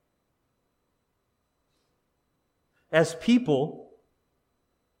as people,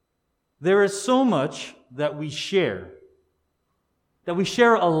 there is so much that we share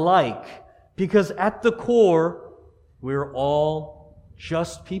alike, because at the core, we're all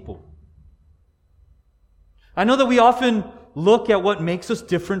just people. I know that we often look at what makes us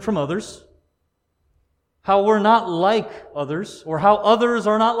different from others, how we're not like others, or how others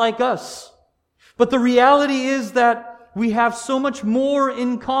are not like us. But the reality is that we have so much more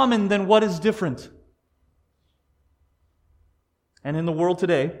in common than what is different. And in the world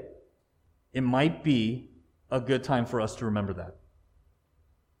today, it might be a good time for us to remember that.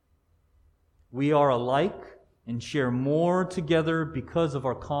 We are alike and share more together because of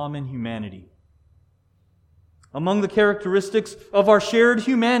our common humanity. Among the characteristics of our shared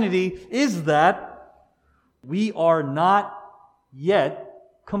humanity is that we are not yet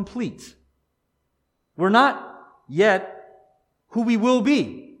complete. We're not yet who we will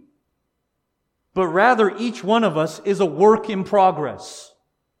be, but rather each one of us is a work in progress.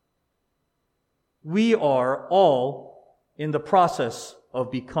 We are all in the process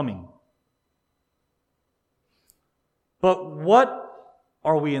of becoming. But what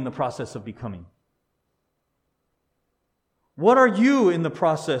are we in the process of becoming? What are you in the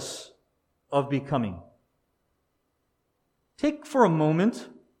process of becoming? Take for a moment,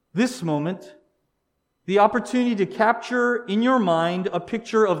 this moment, the opportunity to capture in your mind a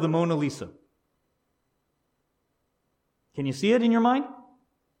picture of the Mona Lisa. Can you see it in your mind?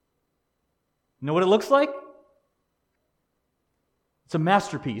 Know what it looks like? It's a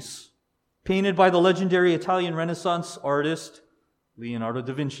masterpiece painted by the legendary Italian Renaissance artist Leonardo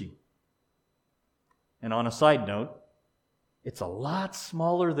da Vinci. And on a side note, it's a lot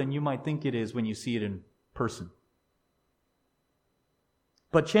smaller than you might think it is when you see it in person.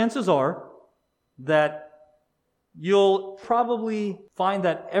 But chances are that you'll probably find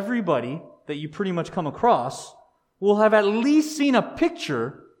that everybody that you pretty much come across will have at least seen a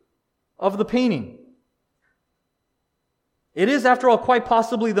picture of the painting. It is, after all, quite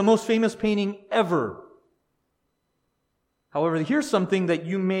possibly the most famous painting ever. However, here's something that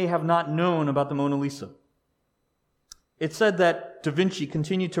you may have not known about the Mona Lisa. It's said that Da Vinci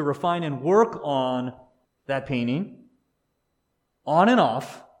continued to refine and work on that painting on and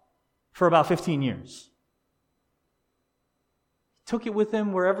off for about 15 years. He took it with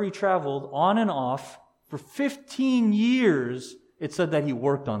him wherever he traveled, on and off. For 15 years, it said that he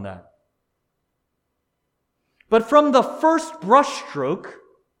worked on that. But from the first brushstroke,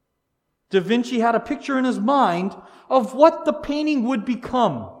 Da Vinci had a picture in his mind of what the painting would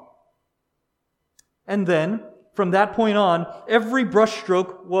become. And then, from that point on, every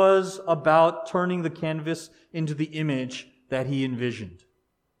brushstroke was about turning the canvas into the image that he envisioned.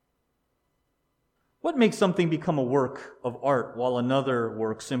 What makes something become a work of art while another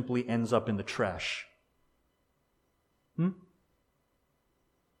work simply ends up in the trash?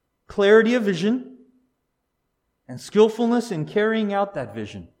 Clarity of vision and skillfulness in carrying out that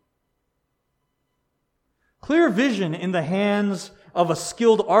vision. Clear vision in the hands of a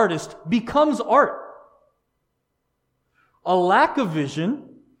skilled artist becomes art. A lack of vision,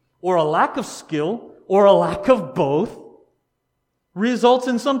 or a lack of skill, or a lack of both, results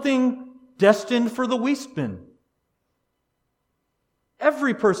in something destined for the waste bin.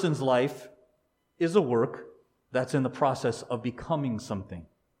 Every person's life is a work that's in the process of becoming something.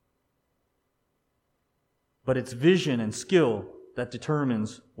 But it's vision and skill that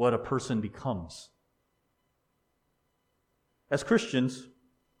determines what a person becomes. As Christians,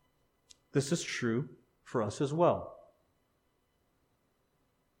 this is true for us as well.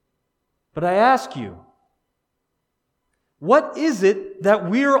 But I ask you, what is it that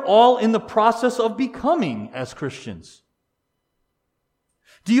we're all in the process of becoming as Christians?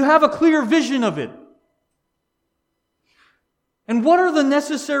 Do you have a clear vision of it? And what are the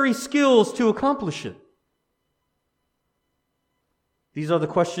necessary skills to accomplish it? These are the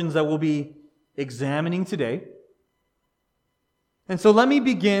questions that we'll be examining today. And so let me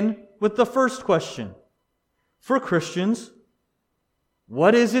begin with the first question. For Christians,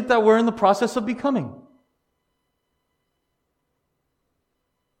 what is it that we're in the process of becoming?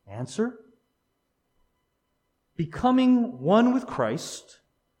 Answer: becoming one with Christ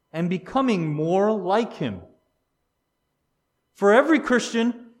and becoming more like Him. For every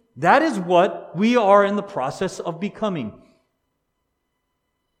Christian, that is what we are in the process of becoming.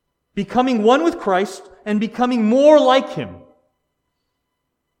 Becoming one with Christ and becoming more like Him.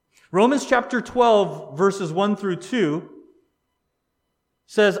 Romans chapter 12, verses 1 through 2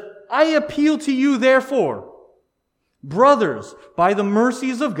 says, I appeal to you, therefore, brothers, by the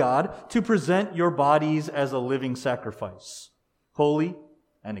mercies of God, to present your bodies as a living sacrifice, holy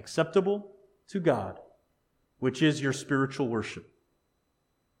and acceptable to God, which is your spiritual worship.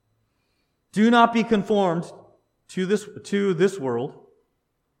 Do not be conformed to this world,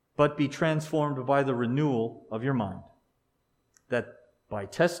 but be transformed by the renewal of your mind, that by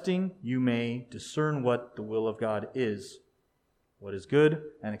testing you may discern what the will of God is, what is good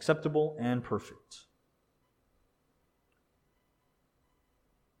and acceptable and perfect.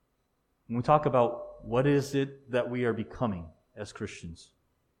 When we talk about what is it that we are becoming as Christians,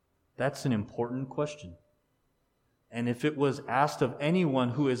 that's an important question. And if it was asked of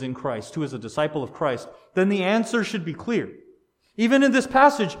anyone who is in Christ, who is a disciple of Christ, then the answer should be clear. Even in this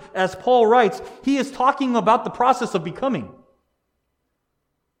passage, as Paul writes, he is talking about the process of becoming,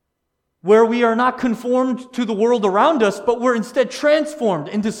 where we are not conformed to the world around us, but we're instead transformed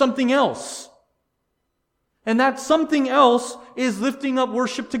into something else. And that something else is lifting up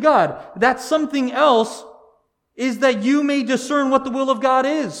worship to God. That something else is that you may discern what the will of God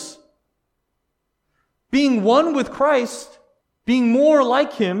is. Being one with Christ, being more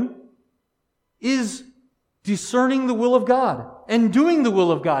like Him, is discerning the will of God and doing the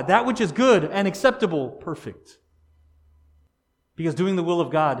will of God, that which is good and acceptable, perfect. Because doing the will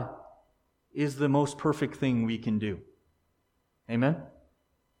of God is the most perfect thing we can do. Amen?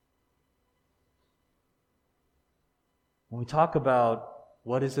 When we talk about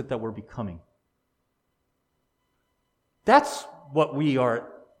what is it that we're becoming, that's what we are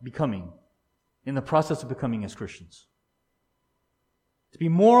becoming in the process of becoming as Christians. To be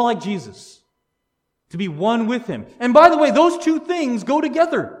more like Jesus. To be one with Him. And by the way, those two things go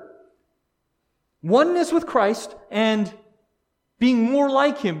together. Oneness with Christ and being more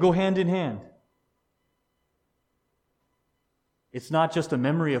like Him go hand in hand. It's not just a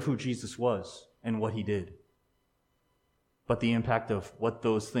memory of who Jesus was and what He did, but the impact of what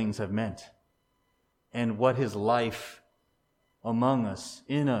those things have meant and what His life among us,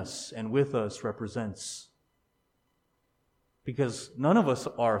 in us, and with us represents. Because none of us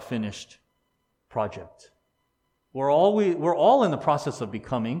are a finished project. We're all in the process of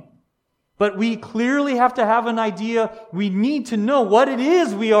becoming, but we clearly have to have an idea. We need to know what it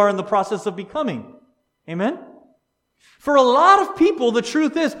is we are in the process of becoming. Amen? For a lot of people, the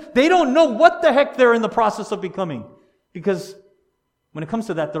truth is, they don't know what the heck they're in the process of becoming. Because when it comes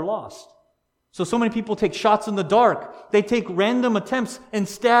to that, they're lost. So many people take shots in the dark. They take random attempts and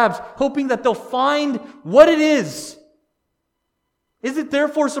stabs, hoping that they'll find what it is. Is it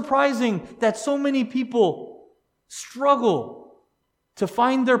therefore surprising that so many people struggle to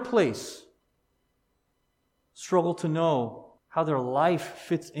find their place? Struggle to know how their life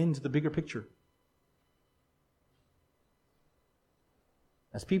fits into the bigger picture?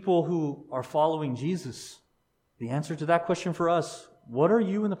 As people who are following Jesus, the answer to that question for us, what are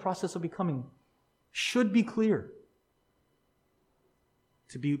you in the process of becoming, should be clear.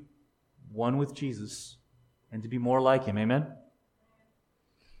 To be one with Jesus and to be more like Him. Amen?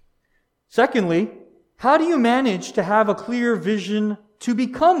 Secondly, how do you manage to have a clear vision to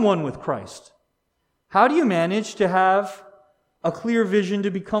become one with Christ? How do you manage to have a clear vision to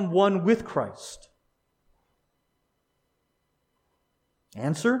become one with Christ?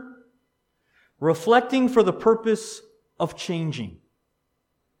 Answer: reflecting for the purpose of changing.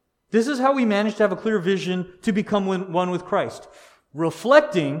 This is how we manage to have a clear vision to become one with Christ.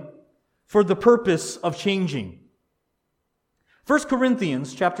 Reflecting for the purpose of changing. 1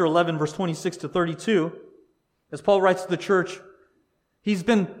 Corinthians chapter 11, verse 26 to 32, as Paul writes to the church, he's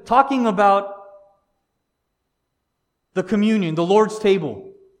been talking about the communion, the Lord's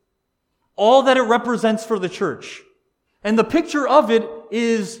table, all that it represents for the church. And the picture of it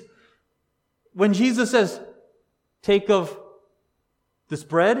is when Jesus says, take of this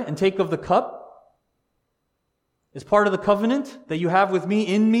bread and take of the cup as part of the covenant that you have with me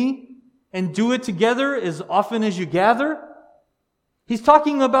in me, and do it together as often as you gather. He's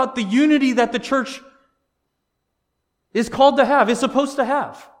talking about the unity that the church is called to have, is supposed to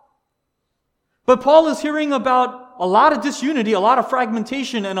have. But Paul is hearing about a lot of disunity, a lot of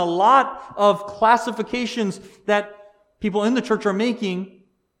fragmentation, and a lot of classifications that people in the church are making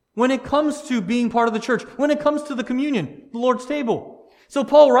when it comes to being part of the church, when it comes to the communion, the Lord's table. So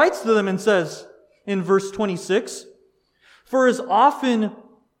Paul writes to them and says in verse 26, "For as often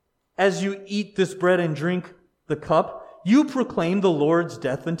as you eat this bread and drink the cup, you proclaim the Lord's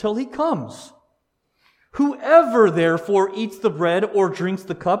death until He comes. Whoever therefore eats the bread or drinks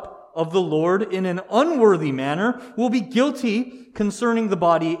the cup of the Lord in an unworthy manner will be guilty concerning the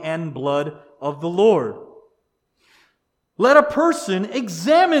body and blood of the Lord. Let a person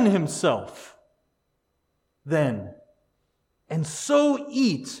examine himself then, and so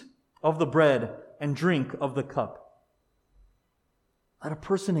eat of the bread and drink of the cup." Let a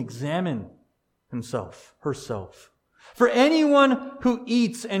person examine himself, herself. For anyone who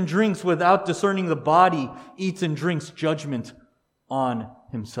eats and drinks without discerning the body eats and drinks judgment on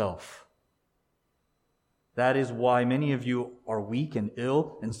himself. That is why many of you are weak and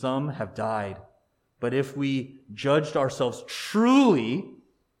ill, and some have died. But if we judged ourselves truly,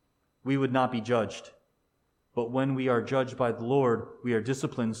 we would not be judged. But when we are judged by the Lord, we are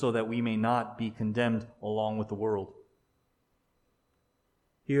disciplined so that we may not be condemned along with the world.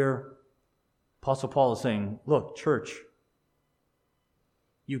 Here, Apostle Paul is saying, look, church,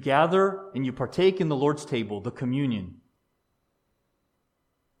 you gather and you partake in the Lord's table, the communion.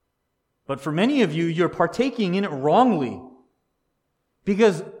 But for many of you, you're partaking in it wrongly,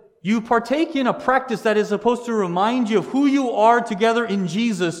 because you partake in a practice that is supposed to remind you of who you are together in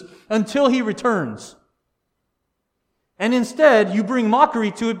Jesus until He returns. And instead, you bring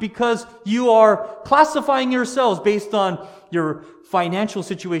mockery to it because you are classifying yourselves based on your financial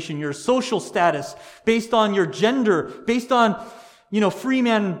situation, your social status, based on your gender, based on, free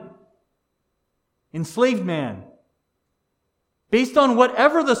man, enslaved man. Based on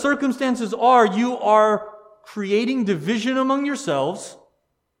whatever the circumstances are, you are creating division among yourselves,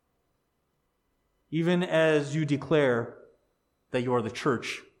 even as you declare that you are the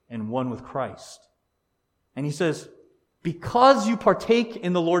church and one with Christ. And he says, because you partake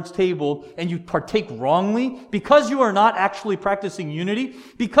in the Lord's table and you partake wrongly, because you are not actually practicing unity,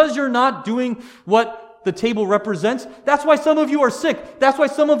 because you're not doing what the table represents, that's why some of you are sick. That's why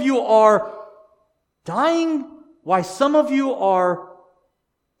some of you are dying. Why some of you are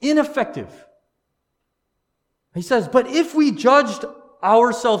ineffective. He says, but if we judged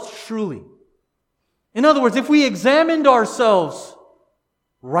ourselves truly, in other words, if we examined ourselves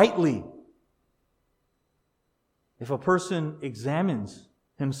rightly, if a person examines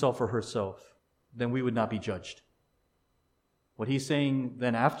himself or herself, then we would not be judged. What he's saying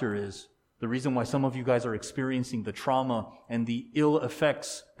then after is, the reason why some of you guys are experiencing the trauma and the ill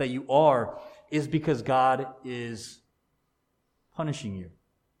effects that you are is because God is punishing you.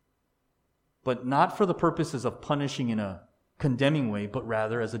 But not for the purposes of punishing in a condemning way, but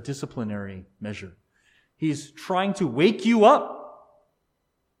rather as a disciplinary measure. He's trying to wake you up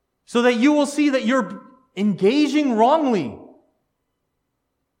so that you will see that you're engaging wrongly.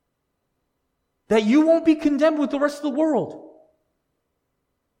 That you won't be condemned with the rest of the world.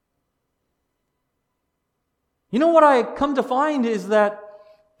 You know what I come to find is that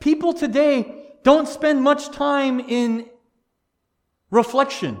people today don't spend much time in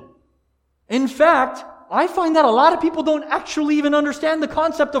reflection. In fact, I find that a lot of people don't actually even understand the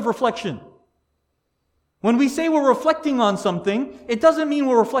concept of reflection. When we say we're reflecting on something, it doesn't mean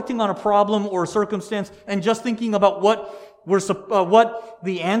we're reflecting on a problem or a circumstance and just thinking about what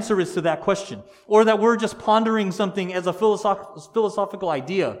the answer is to that question, or that we're just pondering something as a philosophical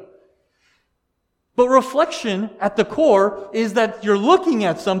idea. But reflection at the core is that you're looking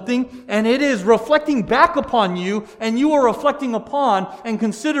at something and it is reflecting back upon you, and you are reflecting upon and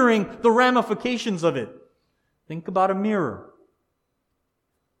considering the ramifications of it. Think about a mirror.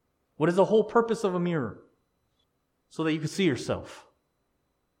 What is the whole purpose of a mirror? So that you can see yourself.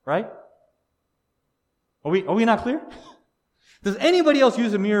 Right? Are we not clear? Does anybody else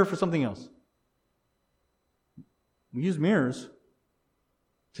use a mirror for something else? We use mirrors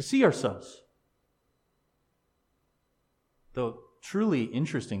to see ourselves. The truly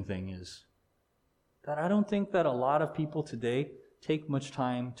interesting thing is that I don't think that a lot of people today take much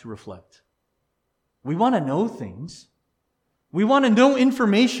time to reflect. We want to know things. We want to know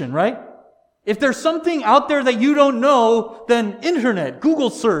information, right? If there's something out there that you don't know, then internet, Google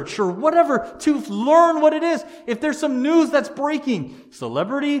search, or whatever to learn what it is. If there's some news that's breaking,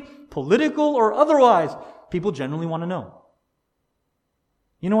 celebrity, political, or otherwise, people generally want to know.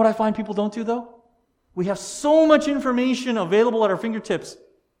 You know what I find people don't do though? We have so much information available at our fingertips.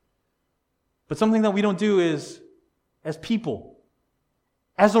 But something that we don't do is, as people,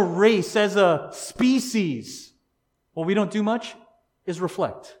 as a race, as a species, what we don't do much is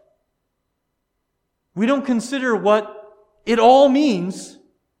reflect. We don't consider what it all means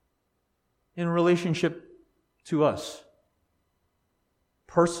in relationship to us,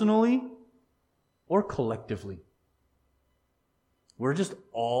 personally or collectively. We're just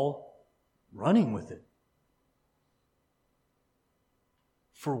all running with it.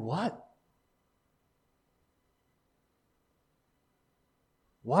 For what?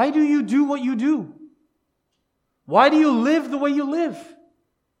 Why do you do what you do? Why do you live the way you live?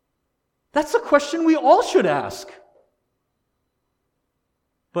 That's a question we all should ask,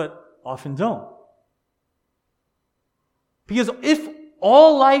 but often don't. Because if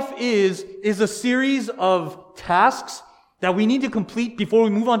all life is a series of tasks that we need to complete before we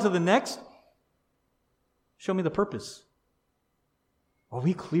move on to the next, Show me the purpose. Are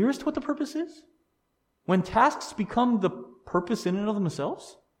we clear as to what the purpose is? When tasks become the purpose in and of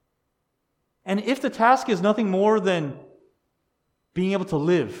themselves? And if the task is nothing more than being able to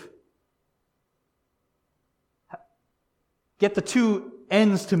live, get the two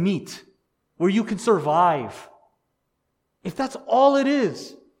ends to meet, where you can survive. If that's all it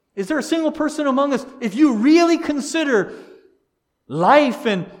is there a single person among us, if you really consider life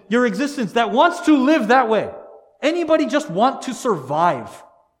and your existence, that wants to live that way? Anybody just want to survive?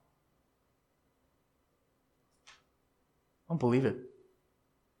 I don't believe it.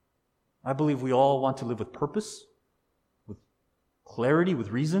 I believe we all want to live with purpose, with clarity, with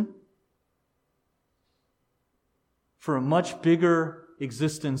reason, for a much bigger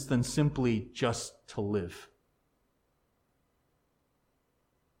existence than simply just to live.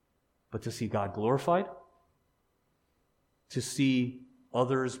 But to see God glorified, to see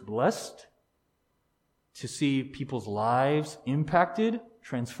others blessed, to see people's lives impacted,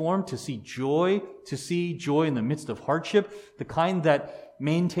 transformed, to see joy in the midst of hardship, the kind that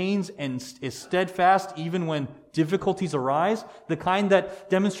maintains and is steadfast even when difficulties arise, the kind that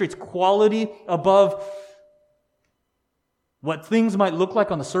demonstrates quality above what things might look like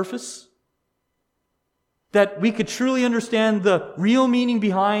on the surface, that we could truly understand the real meaning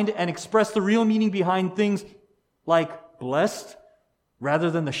behind and express the real meaning behind things like blessed,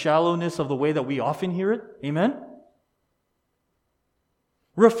 rather than the shallowness of the way that we often hear it. Amen?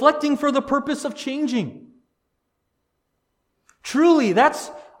 Reflecting for the purpose of changing. Truly,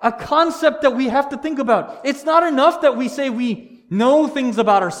 that's a concept that we have to think about. It's not enough that we say we know things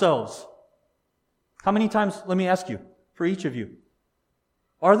about ourselves. How many times, let me ask you, for each of you,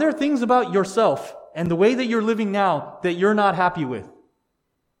 are there things about yourself and the way that you're living now that you're not happy with?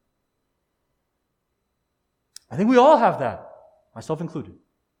 I think we all have that. Myself included.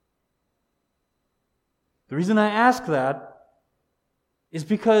 The reason I ask that is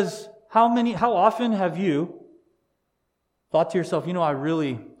because how often have you thought to yourself, I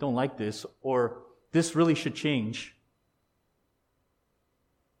really don't like this, or this really should change?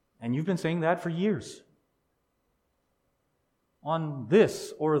 And you've been saying that for years. On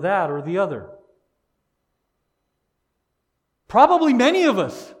this or that or the other. Probably many of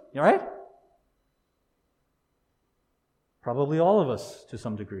us, right? Probably all of us to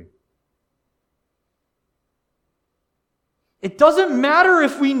some degree. It doesn't matter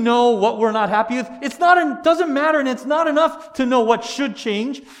if we know what we're not happy with. It doesn't matter, and it's not enough to know what should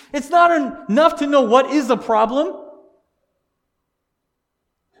change. It's not enough to know what is a problem.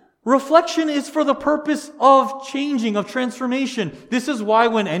 Reflection is for the purpose of changing, of transformation. This is why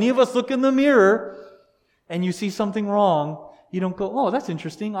when any of us look in the mirror and you see something wrong, you don't go, oh, that's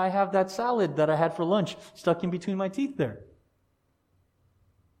interesting. I have that salad that I had for lunch stuck in between my teeth there.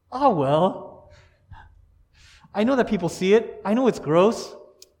 Oh, well, I know that people see it. I know it's gross.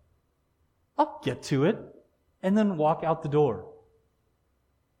 I'll get to it and then walk out the door.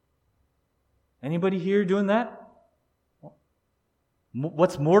 Anybody here doing that?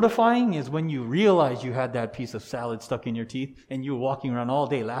 What's mortifying is when you realize you had that piece of salad stuck in your teeth and you're walking around all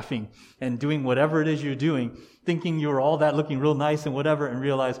day laughing and doing whatever it is you're doing, thinking you're all that looking real nice and whatever, and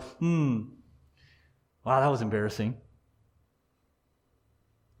realize, wow, that was embarrassing.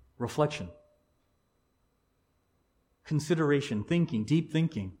 Reflection. Consideration, thinking, deep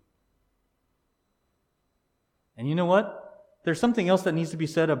thinking. And you know what? There's something else that needs to be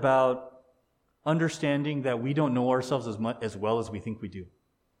said about understanding that we don't know ourselves as well as we think we do.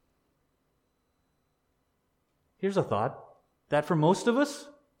 Here's a thought, that for most of us,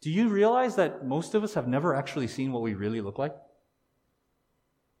 do you realize that most of us have never actually seen what we really look like?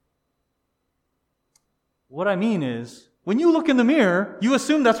 What I mean is, when you look in the mirror, you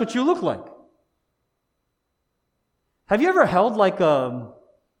assume that's what you look like. Have you ever held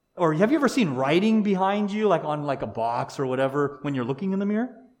or have you ever seen writing behind you, like on like a box or whatever, when you're looking in the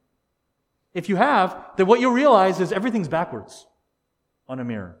mirror? If you have, then what you'll realize is everything's backwards on a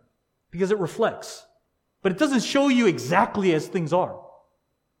mirror because it reflects. But it doesn't show you exactly as things are.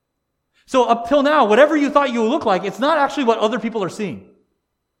 So up till now, whatever you thought you would look like, it's not actually what other people are seeing.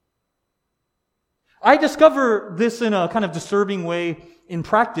 I discover this in a kind of disturbing way in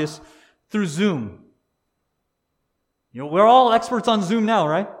practice through Zoom. We're all experts on Zoom now,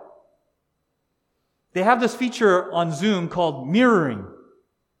 right? They have this feature on Zoom called mirroring.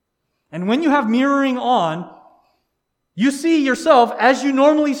 And when you have mirroring on, you see yourself as you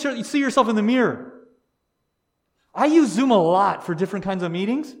normally see yourself in the mirror. I use Zoom a lot for different kinds of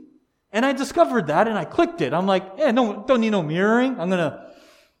meetings, and I discovered that, and I clicked it. I'm like, don't need no mirroring. I'm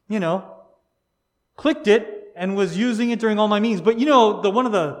gonna, clicked it and was using it during all my meetings. But one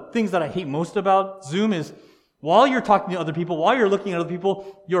of the things that I hate most about Zoom is while you're talking to other people, while you're looking at other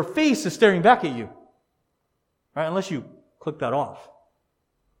people, your face is staring back at you. Right? Unless you click that off.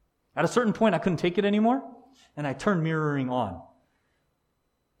 At a certain point, I couldn't take it anymore, and I turned mirroring on.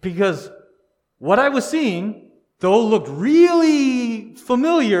 Because what I was seeing, though looked really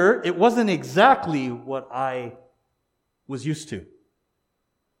familiar, it wasn't exactly what I was used to.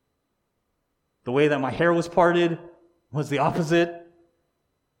 The way that my hair was parted was the opposite.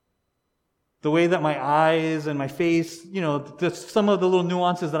 The way that my eyes and my face, some of the little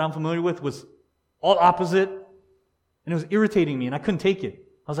nuances that I'm familiar with was all opposite. And it was irritating me, and I couldn't take it.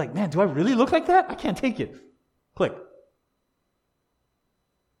 I was like, man, do I really look like that? I can't take it. Click.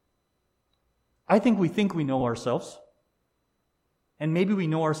 I think we know ourselves. And maybe we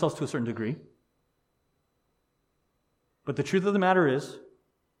know ourselves to a certain degree. But the truth of the matter is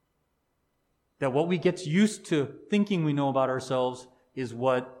that what we get used to thinking we know about ourselves is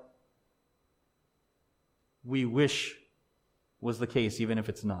what we wish was the case, even if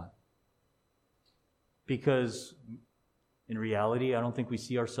it's not. Because in reality, I don't think we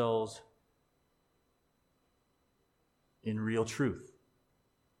see ourselves in real truth.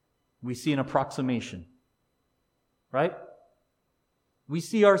 We see an approximation, right? We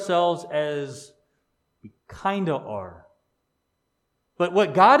see ourselves as we kind of are. But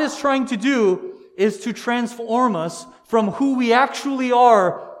what God is trying to do is to transform us from who we actually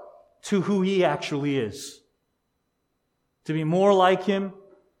are to who He actually is. To be more like Him,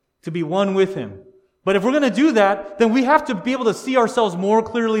 to be one with Him. But if we're going to do that, then we have to be able to see ourselves more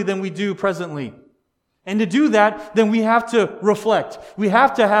clearly than we do presently. And to do that, then we have to reflect. We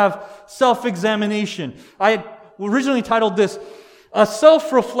have to have self-examination. I originally titled this, A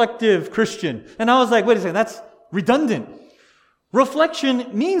Self-Reflective Christian. And I was like, wait a second, that's redundant. Reflection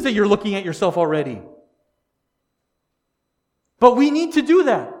means that you're looking at yourself already. But we need to do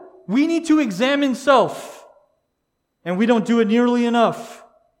that. We need to examine self. And we don't do it nearly enough.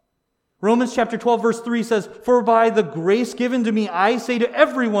 Romans chapter 12 verse 3 says, For by the grace given to me, I say to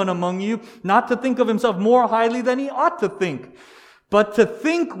everyone among you, not to think of himself more highly than he ought to think, but to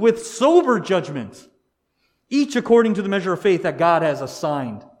think with sober judgment, each according to the measure of faith that God has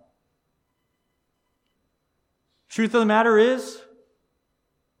assigned. Truth of the matter is,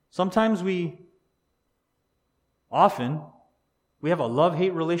 often, we have a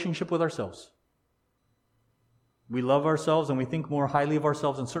love-hate relationship with ourselves. We love ourselves and we think more highly of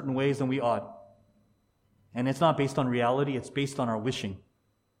ourselves in certain ways than we ought. And it's not based on reality, it's based on our wishing.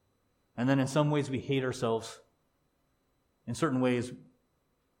 And then in some ways we hate ourselves. In certain ways,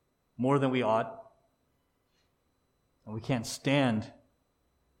 more than we ought. And we can't stand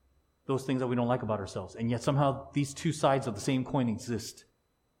those things that we don't like about ourselves. And yet somehow these two sides of the same coin exist.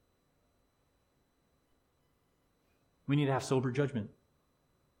 We need to have sober judgment.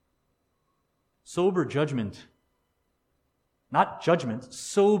 Sober judgment. Not judgment,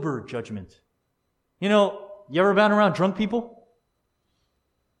 sober judgment. You ever been around drunk people?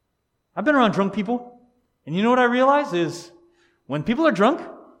 I've been around drunk people. And you know what I realize is when people are drunk,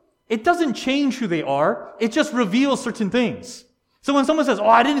 it doesn't change who they are. It just reveals certain things. So when someone says,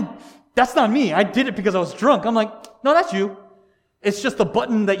 that's not me. I did it because I was drunk. I'm like, no, that's you. It's just the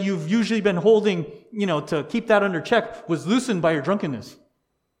button that you've usually been holding, to keep that under check was loosened by your drunkenness.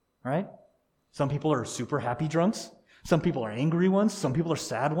 Right? Some people are super happy drunks. Some people are angry ones. Some people are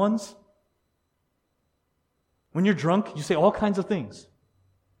sad ones. When you're drunk, you say all kinds of things.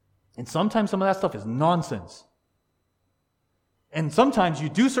 And sometimes some of that stuff is nonsense. And sometimes you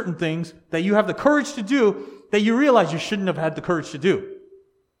do certain things that you have the courage to do that you realize you shouldn't have had the courage to do.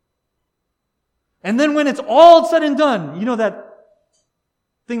 And then when it's all said and done, you know that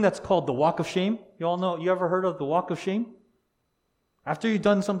thing that's called the walk of shame? You all know, you ever heard of the walk of shame? After you've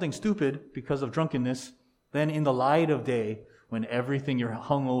done something stupid because of drunkenness, then in the light of day, when everything you're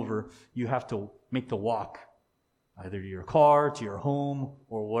hung over, you have to make the walk, either to your car, to your home,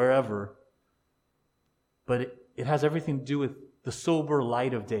 or wherever. But it has everything to do with the sober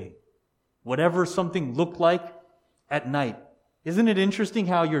light of day. Whatever something looked like at night. Isn't it interesting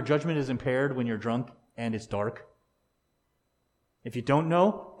how your judgment is impaired when you're drunk and it's dark? If you don't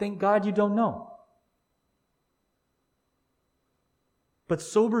know, thank God you don't know. But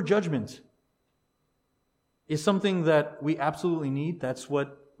sober judgment is something that we absolutely need. That's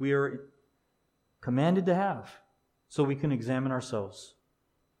what we are commanded to have so we can examine ourselves.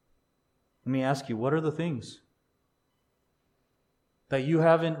 Let me ask you, what are the things that you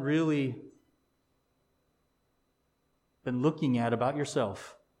haven't really been looking at about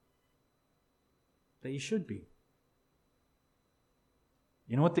yourself that you should be?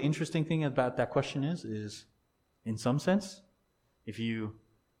 You know what the interesting thing about that question is in some sense, if you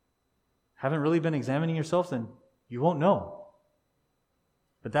haven't really been examining yourself, then you won't know.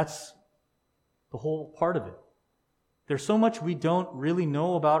 But that's the whole part of it. There's so much we don't really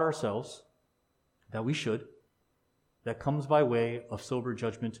know about ourselves that we should, that comes by way of sober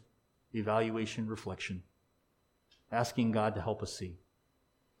judgment, evaluation, reflection, asking God to help us see.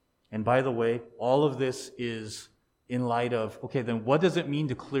 And by the way, all of this is in light of, okay, then what does it mean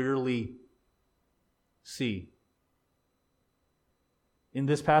to clearly see? In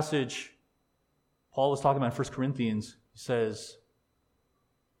this passage, Paul was talking about in 1 Corinthians, he says,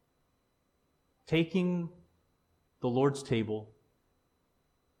 taking the Lord's table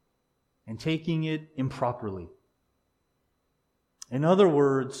and taking it improperly. In other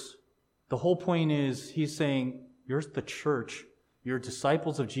words, the whole point is, he's saying, you're the church, you're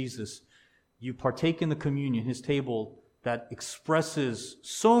disciples of Jesus, you partake in the communion, his table, that expresses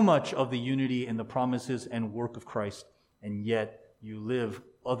so much of the unity and the promises and work of Christ, and yet you live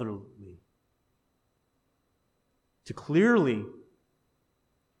otherly. To clearly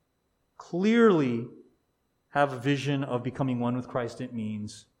have a vision of becoming one with Christ, it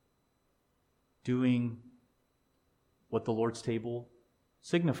means doing what the Lord's table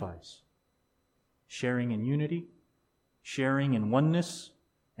signifies. Sharing in unity, sharing in oneness,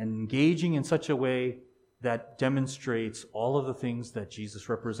 and engaging in such a way that demonstrates all of the things that Jesus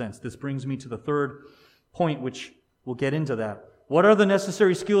represents. This brings me to the third point, which we'll get into that. What are the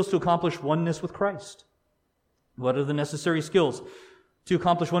necessary skills to accomplish oneness with Christ? What are the necessary skills to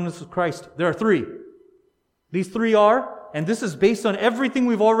accomplish oneness with Christ? There are three. These three are, and this is based on everything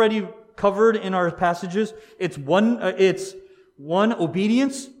we've already covered in our passages. It's one,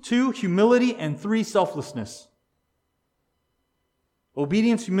 obedience, 2, humility, and 3, selflessness.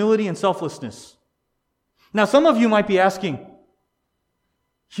 Obedience, humility, and selflessness. Now, some of you might be asking,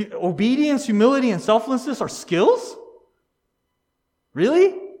 obedience, humility, and selflessness are skills?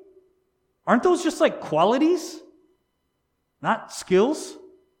 Really? Aren't those just like qualities? Not skills?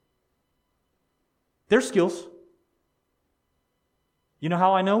 They're skills. You know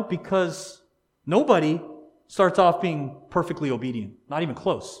how I know? Because nobody starts off being perfectly obedient. Not even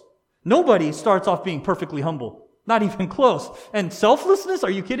close. Nobody starts off being perfectly humble. Not even close. And selflessness?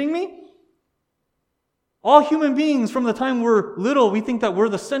 Are you kidding me? All human beings, from the time we're little, we think that we're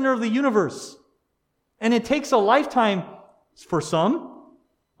the center of the universe. And it takes a lifetime for some,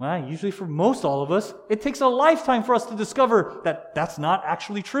 well, usually for most all of us, it takes a lifetime for us to discover that that's not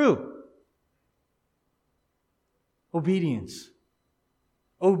actually true. Obedience.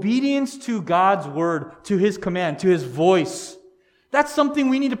 Obedience to God's word, to his command, to his voice. That's something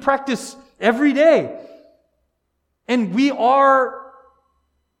we need to practice every day. And we are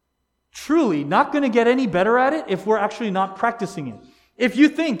truly not going to get any better at it if we're actually not practicing it. If you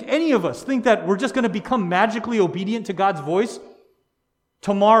think, any of us think that we're just going to become magically obedient to God's voice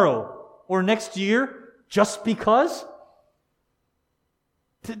tomorrow or next year just because,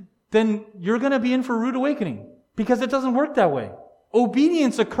 then you're going to be in for a rude awakening, because it doesn't work that way.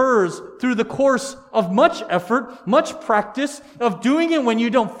 Obedience occurs through the course of much effort, much practice, of doing it when you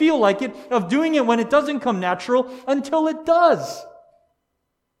don't feel like it, of doing it when it doesn't come natural, until it does.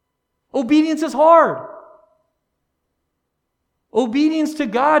 Obedience is hard. Obedience to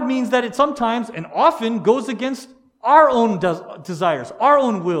God means that it sometimes and often goes against our own desires, our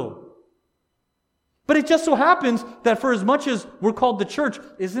own will. But it just so happens that for as much as we're called the church,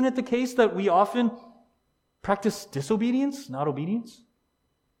 isn't it the case that we often practice disobedience, not obedience?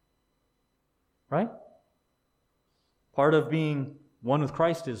 Right? Part of being one with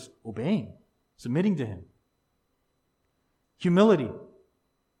Christ is obeying, submitting to him. Humility.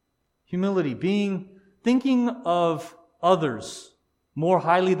 Humility, thinking of others more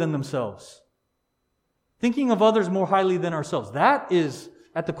highly than themselves. Thinking of others more highly than ourselves. That is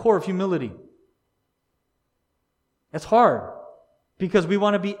at the core of humility. It's hard because we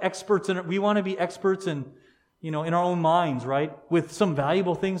want to be experts in in our own minds, right? With some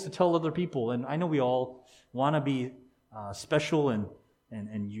valuable things to tell other people. And I know we all want to be special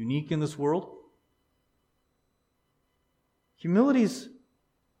and unique in this world. Humility's,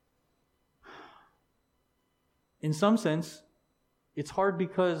 in some sense, it's hard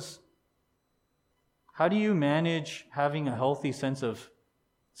because how do you manage having a healthy sense of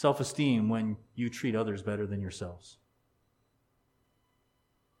self-esteem when you treat others better than yourselves?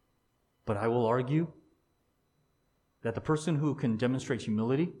 But I will argue that the person who can demonstrate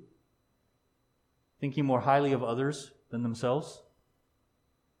humility, thinking more highly of others than themselves,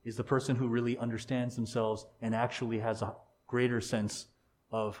 is the person who really understands themselves and actually has a greater sense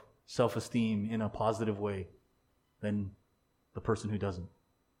of self-esteem in a positive way than the person who doesn't.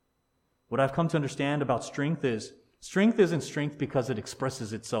 What I've come to understand about strength is Strength isn't strength because it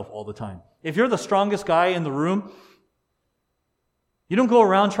expresses itself all the time. If you're the strongest guy in the room, you don't go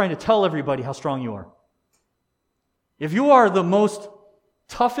around trying to tell everybody how strong you are. If you are the most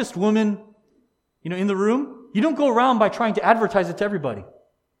toughest woman, in the room, you don't go around by trying to advertise it to everybody.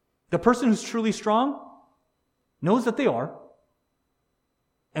 The person who's truly strong knows that they are.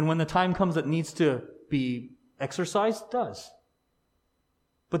 And when the time comes that needs to be exercised, does.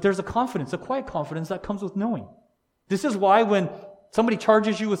 But there's a confidence, a quiet confidence that comes with knowing. This is why when somebody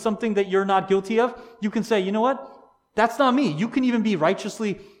charges you with something that you're not guilty of, you can say, you know what? That's not me. You can even be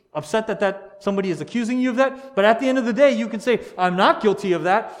righteously upset that somebody is accusing you of that. But at the end of the day, you can say, I'm not guilty of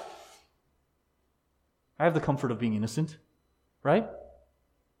that. I have the comfort of being innocent. Right?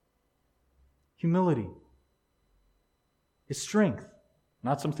 Humility is strength.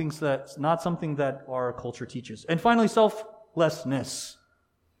 Not something that our culture teaches. And finally, selflessness.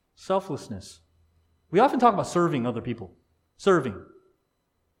 Selflessness. We often talk about serving other people. Serving.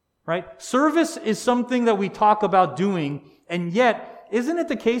 Right? Service is something that we talk about doing, and yet, isn't it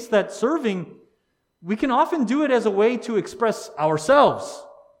the case that serving, we can often do it as a way to express ourselves,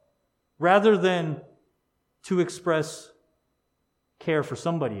 rather than to express care for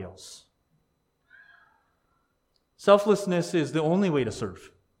somebody else? Selflessness is the only way to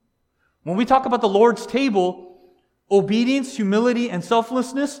serve. When we talk about the Lord's table, obedience, humility, and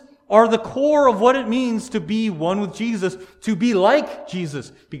selflessness are the core of what it means to be one with Jesus, to be like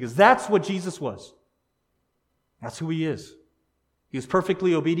Jesus, because that's what Jesus was. That's who He is. He was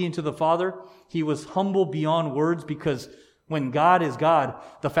perfectly obedient to the Father. He was humble beyond words, because when God is God,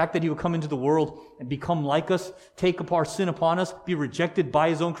 the fact that He would come into the world and become like us, take up our sin upon us, be rejected by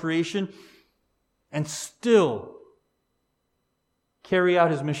His own creation, and still carry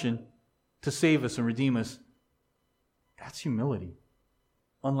out His mission to save us and redeem us, that's humility,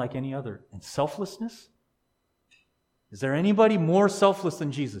 unlike any other. And selflessness? Is there anybody more selfless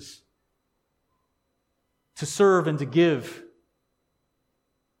than Jesus? To serve and to give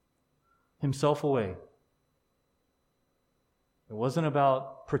Himself away. It wasn't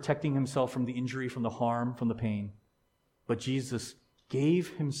about protecting Himself from the injury, from the harm, from the pain, but Jesus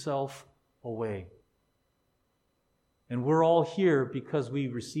gave Himself away. And we're all here because we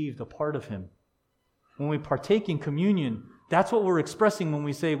received a part of Him. When we partake in communion, that's what we're expressing when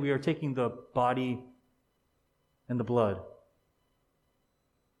we say we are taking the body and the blood.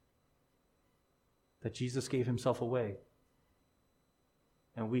 That Jesus gave Himself away.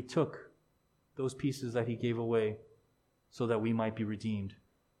 And we took those pieces that He gave away so that we might be redeemed,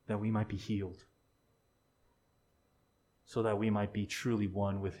 that we might be healed, so that we might be truly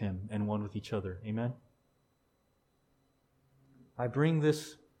one with Him and one with each other. Amen? I bring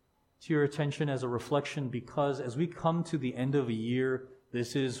this to your attention as a reflection because as we come to the end of a year,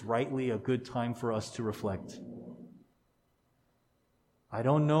 this is rightly a good time for us to reflect. I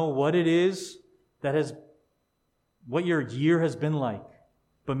don't know what it is what your year has been like,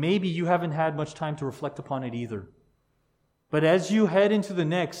 but maybe you haven't had much time to reflect upon it either. But as you head into the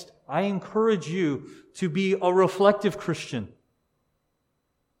next, I encourage you to be a reflective Christian.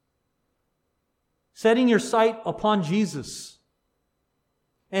 Setting your sight upon Jesus.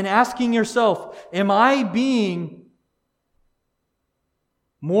 And asking yourself, am I being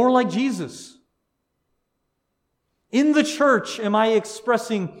more like Jesus? In the church, am I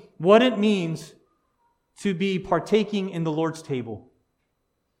expressing what it means to be partaking in the Lord's table?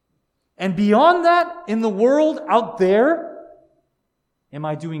 And beyond that, in the world out there, am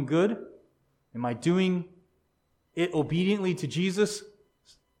I doing good? Am I doing it obediently to Jesus,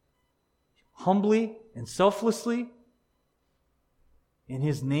 humbly and selflessly?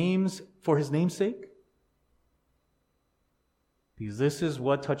 For His name's sake? Because this is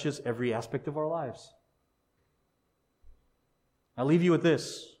what touches every aspect of our lives. I'll leave you with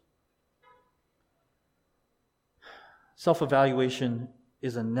this. Self-evaluation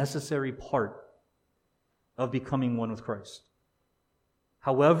is a necessary part of becoming one with Christ.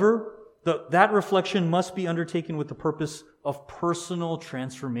 However, that reflection must be undertaken with the purpose of personal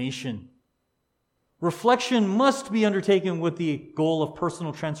transformation. Reflection must be undertaken with the goal of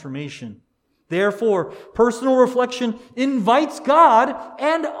personal transformation. Therefore, personal reflection invites God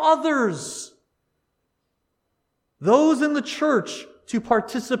and others, those in the church, to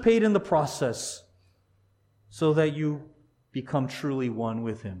participate in the process so that you become truly one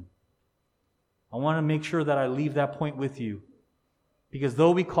with Him. I want to make sure that I leave that point with you, because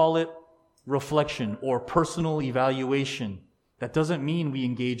though we call it reflection or personal evaluation, that doesn't mean we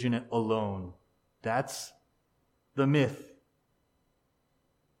engage in it alone. That's the myth.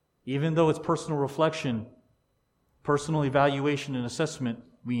 Even though it's personal reflection, personal evaluation and assessment,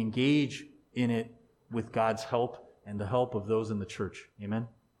 we engage in it with God's help and the help of those in the church. Amen?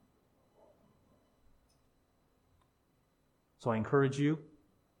 So I encourage you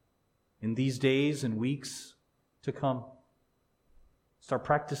in these days and weeks to come, start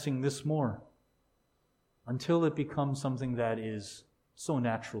practicing this more until it becomes something that is so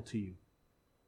natural to you.